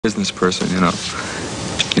business person, you know.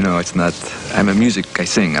 You know, it's not, I'm a music, I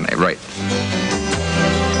sing and I write.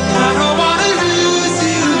 I don't wanna lose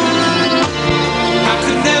you. I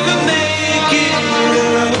could never make it.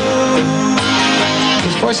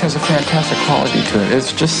 His voice has a fantastic quality to it.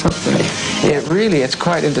 It's just something, it's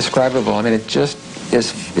quite indescribable. I mean, it's just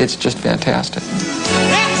fantastic.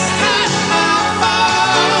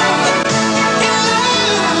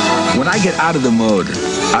 When I get out of the mode,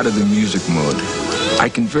 out of the music mode, I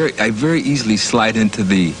very easily slide into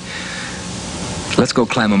the let's go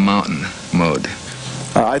climb a mountain mode.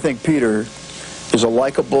 I think Peter is a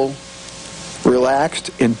likable, relaxed,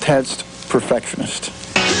 intense perfectionist.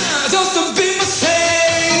 Just a big mistake.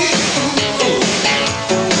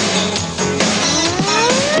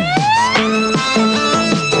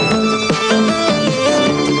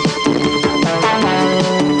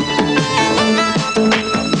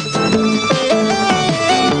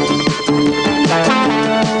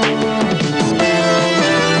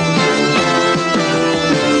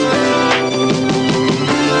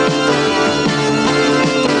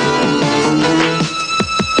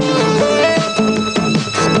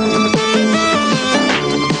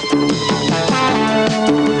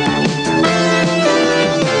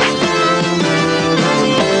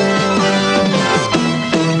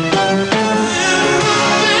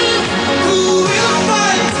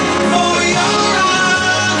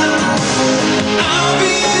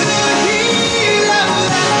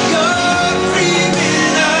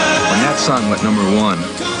 Song went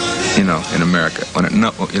 #1, you know, in America. When it,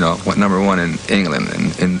 you know, went #1 in England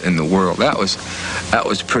and in the world. That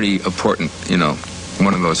was pretty important, you know,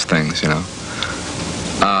 one of those things, you know.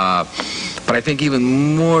 But I think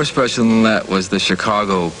even more special than that was the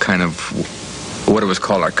Chicago kind of what it was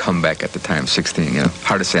called our comeback at the time, 16. You know,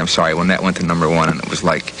 hard to say. I'm sorry when that went to #1 and it was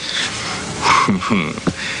like,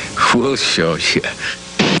 we'll show you.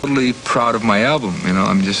 Totally proud of my album, you know.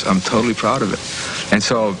 I'm totally proud of it, and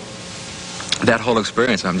so. That whole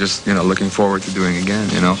experience, I'm just, you know, looking forward to doing again,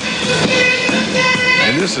 you know.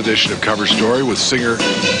 In this edition of Cover Story with singer,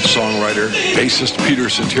 songwriter, bassist Peter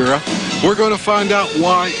Cetera, we're going to find out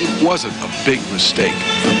why it wasn't a big mistake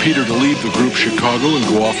for Peter to leave the group Chicago and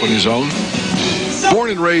go off on his own.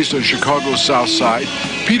 Born and raised on Chicago's South Side,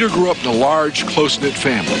 Peter grew up in a large, close-knit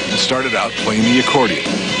family and started out playing the accordion.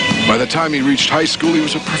 By the time he reached high school, he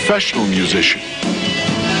was a professional musician.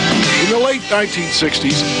 In the late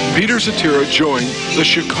 1960s, Peter Cetera joined the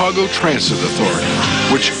Chicago Transit Authority,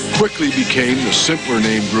 which quickly became the simpler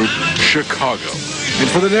name group Chicago. And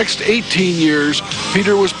for the next 18 years,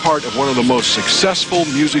 Peter was part of one of the most successful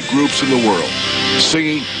music groups in the world,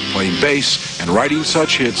 singing, playing bass, and writing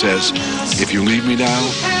such hits as If You Leave Me Now,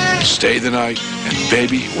 Stay the Night, and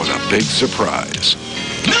Baby, What a Big Surprise.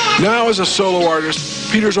 Now, as a solo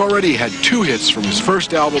artist, Peter's already had 2 hits from his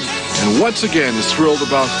first album, and once again is thrilled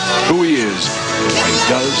about who he is and why he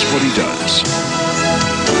does what he does.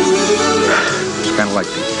 It's kind of like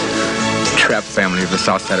the Trap family of the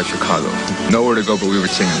South Side of Chicago. Nowhere to go, but we were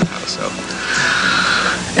singing in the house. So,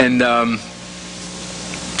 and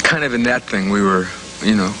kind of in that thing, we were,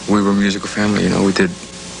 you know, we were a musical family. You know, we did,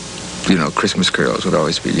 you know, Christmas carols would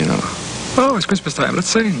always be, you know, oh, it's Christmas time, let's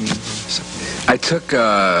sing. So, I took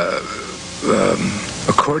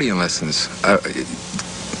accordion lessons.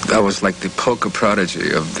 I was like the polka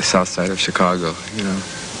prodigy of the South Side of Chicago, you know.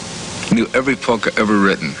 Knew every polka ever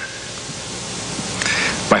written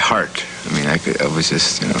by heart. I mean, I was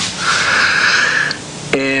just, you know.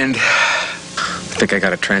 And I think I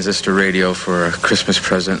got a transistor radio for a Christmas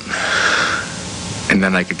present. And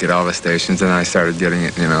then I could get all the stations, and I started getting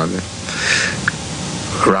it, you know, the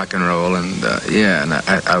rock and roll, and yeah, and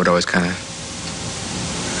I would always kind of,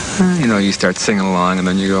 you know, you start singing along, and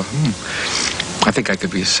then you go, I think I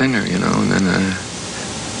could be a singer, you know, and then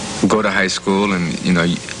go to high school, and, you know,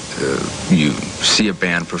 you see a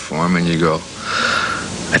band perform, and you go,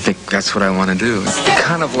 I think that's what I want to do. It's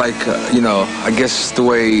kind of like, you know, I guess the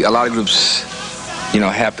way a lot of groups, you know,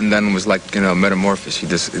 happened then was like, you know, metamorphosis. You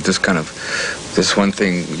just kind of, this one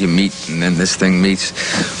thing you meet, and then this thing meets.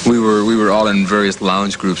 We were all in various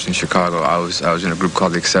lounge groups in Chicago. I was in a group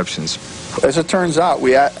called The Exceptions. As it turns out,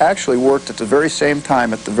 we actually worked at the very same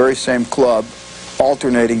time at the very same club,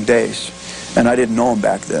 alternating days. And I didn't know him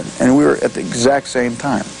back then. And we were at the exact same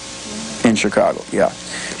time in Chicago, yeah.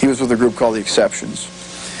 He was with a group called The Exceptions.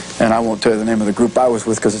 And I won't tell you the name of the group I was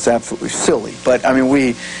with because it's absolutely silly. But, I mean,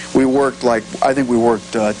 we worked like, I think we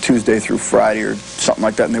worked Tuesday through Friday or something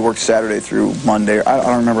like that, and they worked Saturday through Monday. I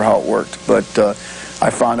don't remember how it worked, but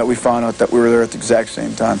we found out that we were there at the exact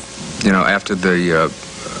same time. You know, after the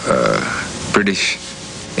British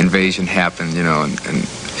invasion happened, you know, and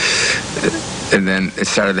And then it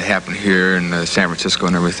started to happen here in San Francisco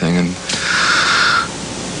and everything. And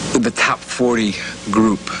the top 40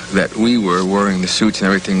 group that we were wearing the suits and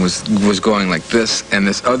everything was going like this, and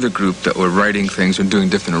this other group that were writing things and doing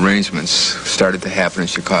different arrangements started to happen in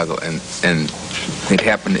Chicago, and it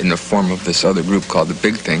happened in the form of this other group called The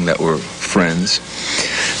Big Thing that were friends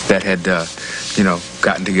that had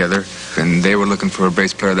gotten together, and they were looking for a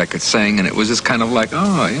bass player that could sing, and it was just kind of like,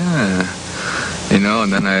 oh yeah,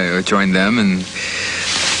 and then I joined them, and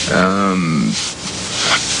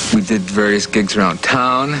we did various gigs around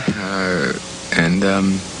town, and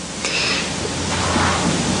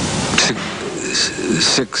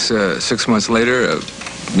six months later,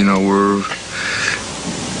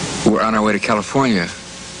 we're on our way to California.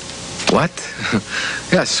 What?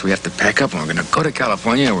 Yes, we have to pack up and we're going to go to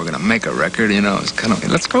California and we're going to make a record, It's kind of,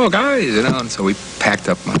 let's go, guys, And so we packed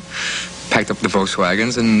up the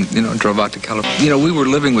Volkswagens and, drove out to California. We were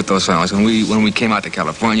living with those songs. And when we came out to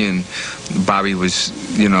California, and Bobby was,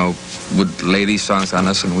 would lay these songs on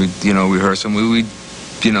us, and we'd, rehearse them. We'd,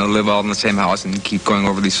 live all in the same house and keep going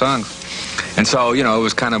over these songs. And so, it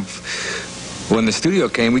was kind of, when the studio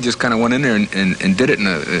came, we just kind of went in there and did it in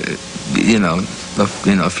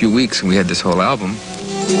a few weeks, and we had this whole album.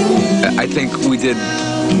 I think we did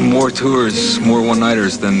more tours, more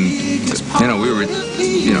one-nighters than,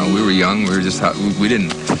 we were young,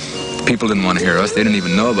 people didn't want to hear us, they didn't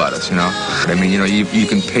even know about us, I mean, you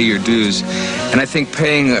can pay your dues, and I think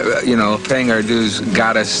paying our dues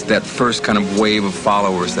got us that first kind of wave of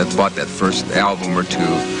followers that bought that first album or two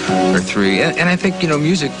or three, and I think,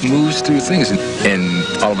 music moves through things, and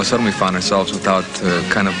all of a sudden we found ourselves without a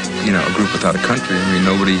group without a country. I mean,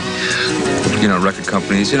 nobody, record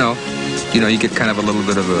companies, you get kind of a little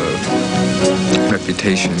bit of a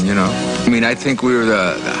reputation, I mean, I think we were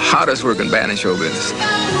the hottest working band in show business.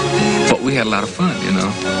 But we had a lot of fun,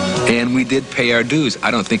 And we did pay our dues.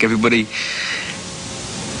 I don't think everybody...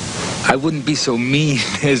 I wouldn't be so mean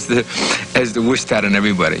as the wish that on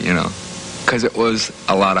everybody, Because it was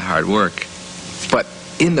a lot of hard work. But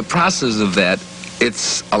in the process of that,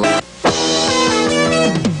 it's a lot...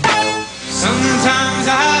 Sometimes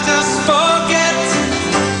I just forget,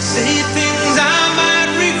 say things I might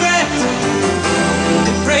regret.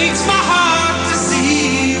 It breaks my heart to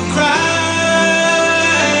see you cry.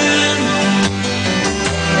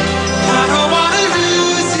 I don't want to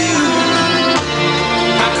lose you.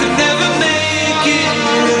 I could never make it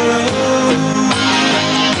alone.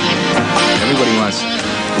 Everybody wants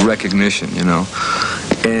recognition,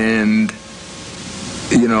 And,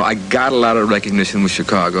 I got a lot of recognition with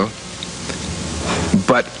Chicago.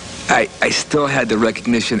 But I still had the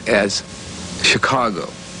recognition as Chicago,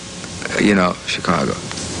 Chicago.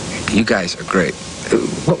 You guys are great.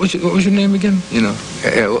 What was your name again?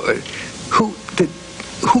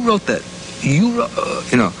 Who wrote that? You wrote,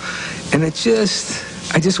 and I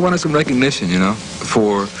just wanted some recognition,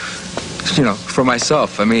 for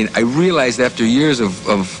myself. I mean, I realized after years of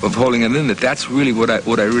holding it in that that's really what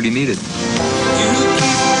I really needed.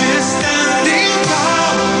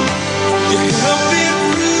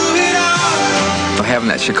 Having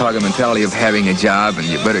that Chicago mentality of having a job and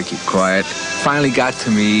you better keep quiet finally got to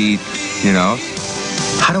me,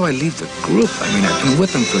 how do I leave the group? I mean, I've been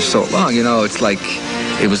with them for so long, it's like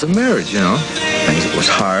it was a marriage, And it was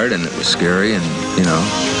hard and it was scary and,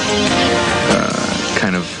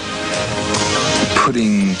 kind of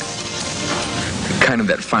putting kind of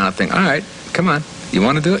that final thing, all right, come on, you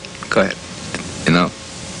want to do it? Go ahead.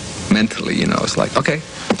 Mentally, it's like, okay,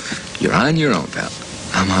 you're on your own, pal.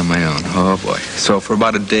 I'm on my own. Oh, boy. So for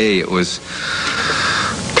about a day, it was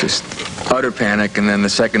just utter panic, and then the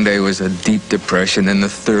second day was a deep depression, and the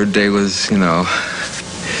third day was,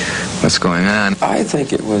 what's going on? I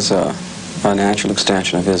think it was a natural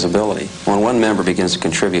extension of his ability. When one member begins to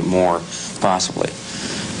contribute more, possibly,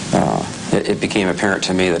 it became apparent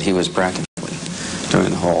to me that he was practically doing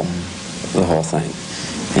the whole thing.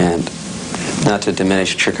 And not to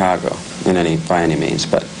diminish Chicago by any means,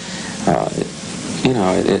 but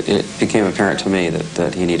it became apparent to me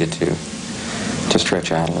that he needed to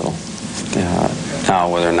stretch out a little. Now,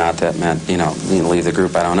 whether or not that meant, leave the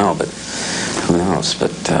group, I don't know, but who knows?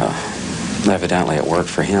 But evidently it worked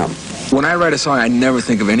for him. When I write a song, I never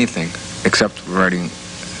think of anything except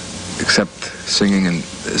singing and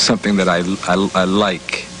something that I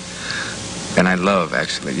like and I love,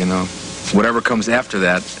 actually, Whatever comes after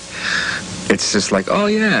that, it's just like, oh,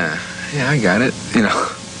 yeah, I got it,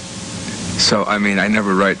 So, I mean, I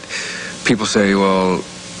never write... People say, well,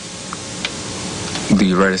 do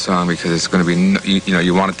you write a song because it's going to be,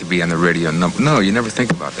 you want it to be on the radio? No, you never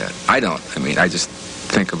think about that. I don't. I mean, I just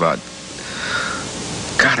think about,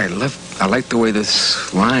 God, I I like the way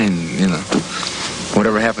this line, you know,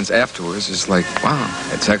 whatever happens afterwards is like, wow,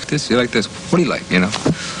 it's like this, you like this, what do you like, you know?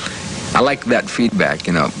 I like that feedback,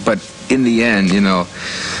 you know, but in the end, you know,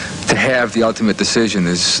 to have the ultimate decision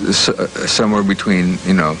is somewhere between,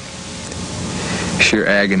 you know, sheer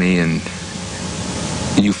agony and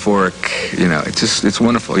euphoric, you know, it's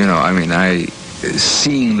wonderful, you know. I mean,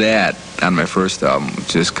 seeing that on my first album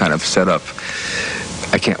just kind of set up,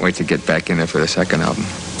 I can't wait to get back in there for the second album.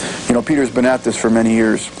 You know, Peter's been at this for many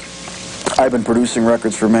years. I've been producing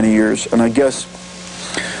records for many years, and I guess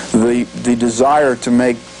the desire to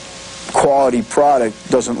make quality product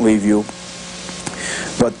doesn't leave you,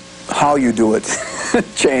 but how you do it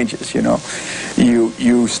changes, you know.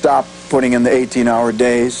 You stop putting in the 18-hour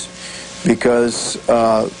days because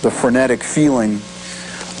the frenetic feeling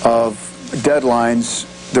of deadlines,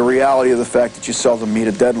 the reality of the fact that you seldom meet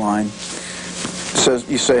a deadline, says,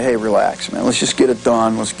 you say, hey, relax, man, let's just get it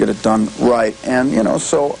done, let's get it done right. And, you know,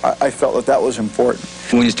 so I felt that that was important.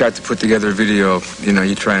 When you start to put together a video, you know,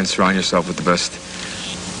 you try and surround yourself with the best,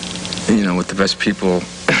 you know, with the best people,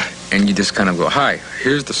 and you just kind of go, hi,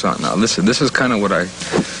 here's the song, now listen, this is kind of what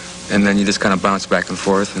and then you just kind of bounce back and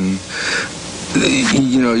forth, and,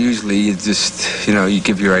 you know, usually you just, you know, you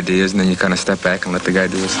give your ideas, and then you kind of step back and let the guy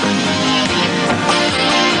do his thing.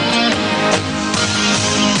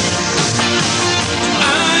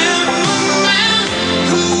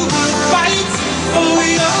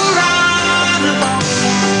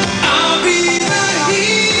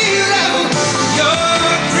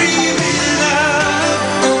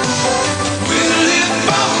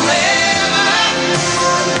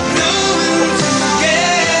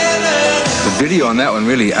 Video on that one,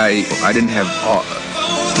 really, I didn't have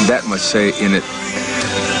that much say in it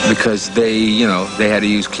because they, you know, they had to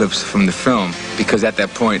use clips from the film, because at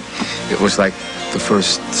that point it was like the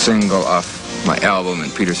first single off my album,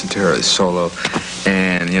 and Peter Cetera is solo,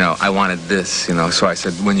 and, you know, I wanted this, you know, so I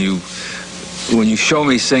said, when you show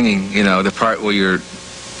me singing, you know, the part where you're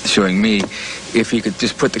showing me, if you could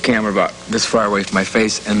just put the camera about this far away from my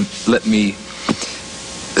face and let me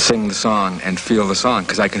sing the song and feel the song,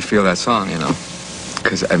 because I can feel that song, you know,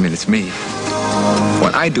 because, I mean, it's me.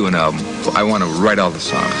 When I do an album, I want to write all the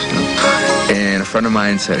songs, you know, and a friend of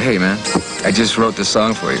mine said, hey, man, I just wrote this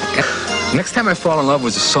song for you. Next time I fall in love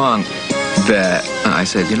with a song that, I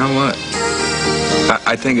said, you know what,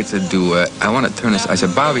 I think it's a duet. I want to turn this, I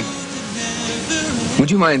said, Bobby, would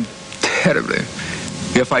you mind terribly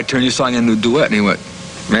if I turn your song into a duet? And he went,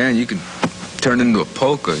 man, you could turn it into a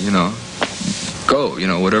polka, you know. Go, you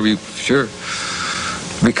know, whatever you, sure.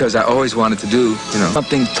 Because I always wanted to do, you know,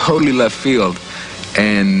 something totally left field.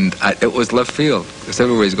 And it was left field. Because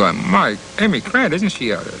everybody's going, Mike, Amy Grant, isn't she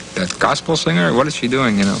that gospel singer? What is she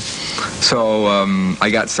doing, you know? So I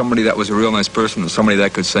got somebody that was a real nice person, somebody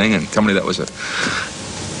that could sing, and somebody that was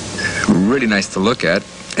really nice to look at,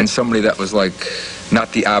 and somebody that was like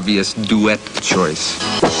not the obvious duet choice.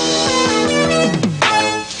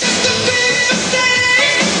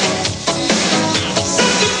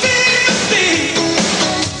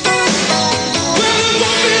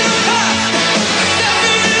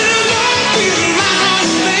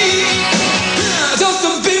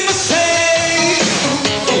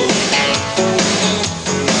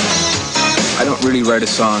 Write a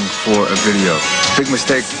song for a video. Big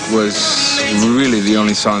Mistake was really the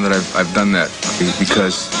only song that I've done that,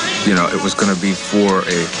 because, you know, it was going to be for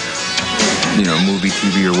a, you know, movie,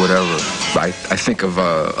 TV, or whatever. I think of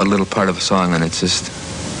a little part of a song, and it's just,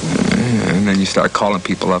 and then you start calling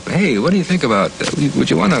people up, hey, what do you think about that? Would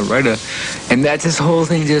you want to write a, and that this whole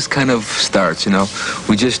thing just kind of starts, you know.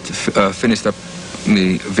 We just finished up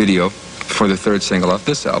the video for the third single off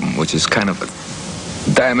this album, which is kind of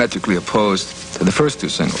diametrically opposed to the first two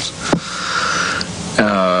singles.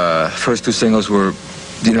 First two singles were,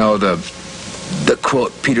 you know, the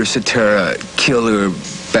quote Peter Cetera killer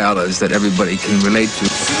ballads that everybody can relate to.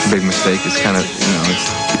 Big Mistake is kind of, you know, it's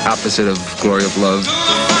the opposite of Glory of Love.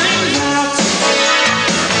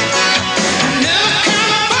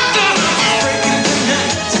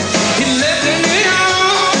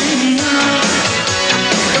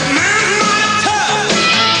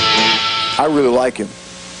 I really like him.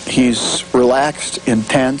 He's relaxed,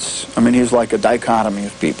 intense. I mean, he's like a dichotomy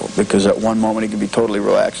of people, because at one moment he can be totally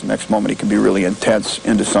relaxed, the next moment he can be really intense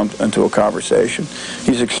into a conversation.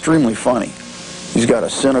 He's extremely funny. He's got a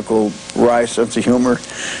cynical, wry sense of humor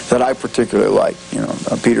that I particularly like. You know,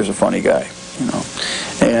 Peter's a funny guy, you know,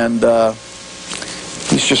 and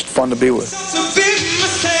he's just fun to be with.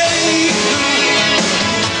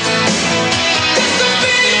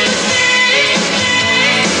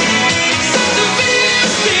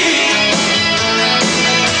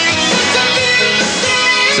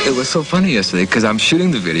 it was so funny yesterday because I'm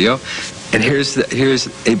shooting the video, and here's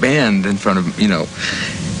a band in front of, you know,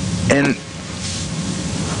 and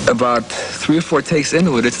about 3 or 4 takes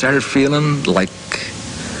into it, it started feeling like,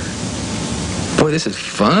 boy, this is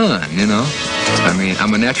fun, you know? I mean,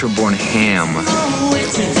 I'm a natural-born ham.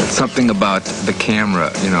 Something about the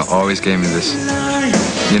camera, you know, always gave me this,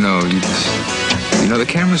 you know, you know, the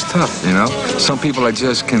camera's tough, you know? Some people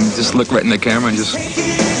can just look right in the camera and just...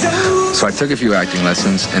 So I took a few acting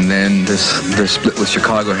lessons, and then the split with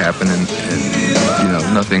Chicago happened, and, you know,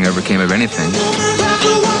 nothing ever came of anything.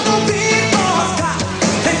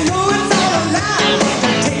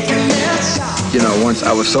 You know, once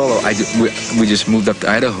I was solo, we just moved up to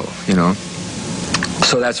Idaho, you know.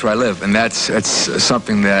 So that's where I live, and that's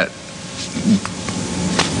something that,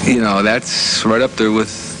 you know, that's right up there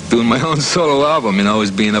with doing my own solo album, you know,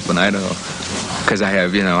 is being up in Idaho. Because I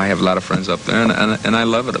have, you know, I have a lot of friends up there, and I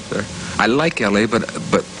love it up there. I like LA,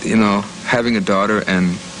 but you know, having a daughter,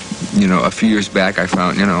 and, you know, a few years back I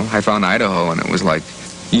found Idaho, and it was like,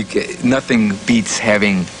 nothing beats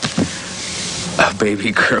having a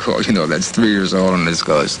baby girl, you know, that's 3 years old and just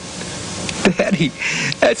goes, "Daddy,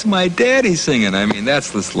 that's my daddy singing." I mean,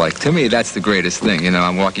 that's just like, to me, that's the greatest thing. You know,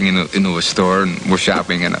 I'm walking into a store and we're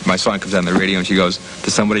shopping, and my song comes on the radio, and she goes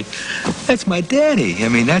to somebody, "That's my daddy." I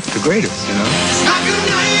mean, that's the greatest, you know. It's like a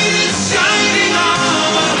knight in shining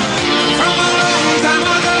armor from a long time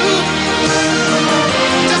ago.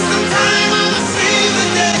 Just in time I'll save the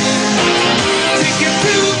day. Take you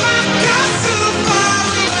to my castle far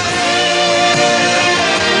away.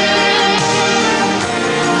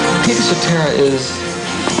 Peter Cetera is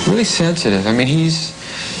really sensitive. I mean,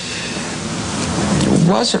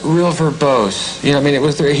 wasn't real verbose. You know, I mean,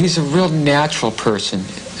 he's a real natural person.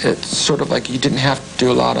 It's sort of like you didn't have to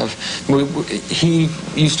do a lot of... He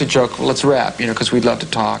used to joke, "Well, let's rap," you know, because we'd love to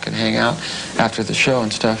talk and hang out after the show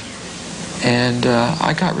and stuff. And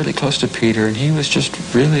I got really close to Peter, and he was just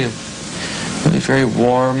really very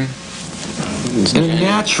warm,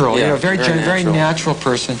 natural, yeah, you know, very natural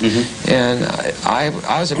person. Mm-hmm. And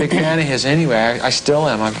I was a big fan of his anyway. I still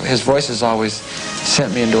am. His voice has always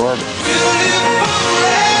sent me into orbit.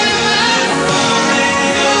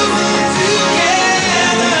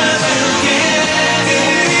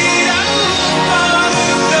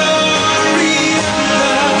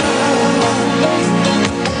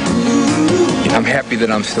 I'm happy that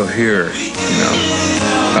I'm still here, you know.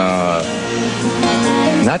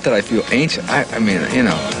 Not that I feel ancient. I mean, you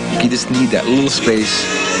know, you just need that little space.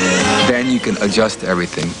 Then you can adjust to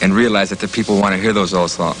everything and realize that the people want to hear those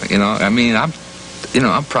old songs. You know, I mean, I'm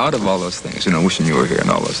proud of all those things. You know, wishing you were here and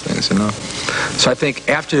all those things. You know. So I think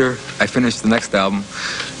after I finish the next album,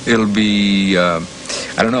 it'll be. I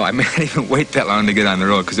don't know. I may not even wait that long to get on the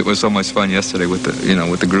road because it was so much fun yesterday with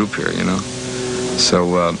the group here. You know.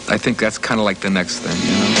 So I think that's kind of like the next thing,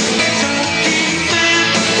 you know.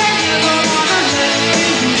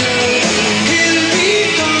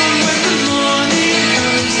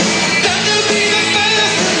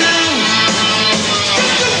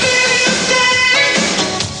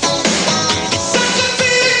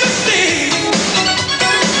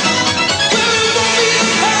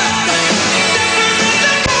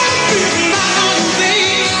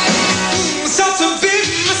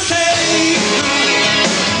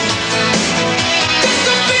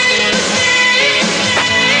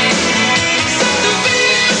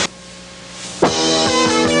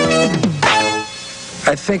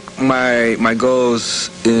 I think my goals,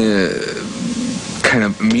 kind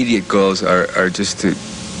of immediate goals, are just to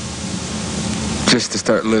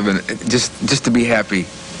start living, just to be happy.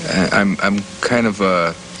 I'm kind of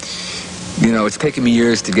you know, it's taken me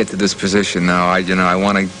years to get to this position now. I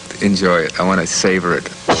want to enjoy it. I want to savor it.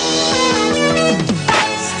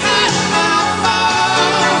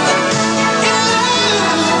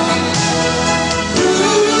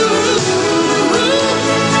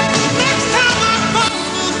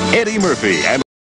 Eddie Murphy and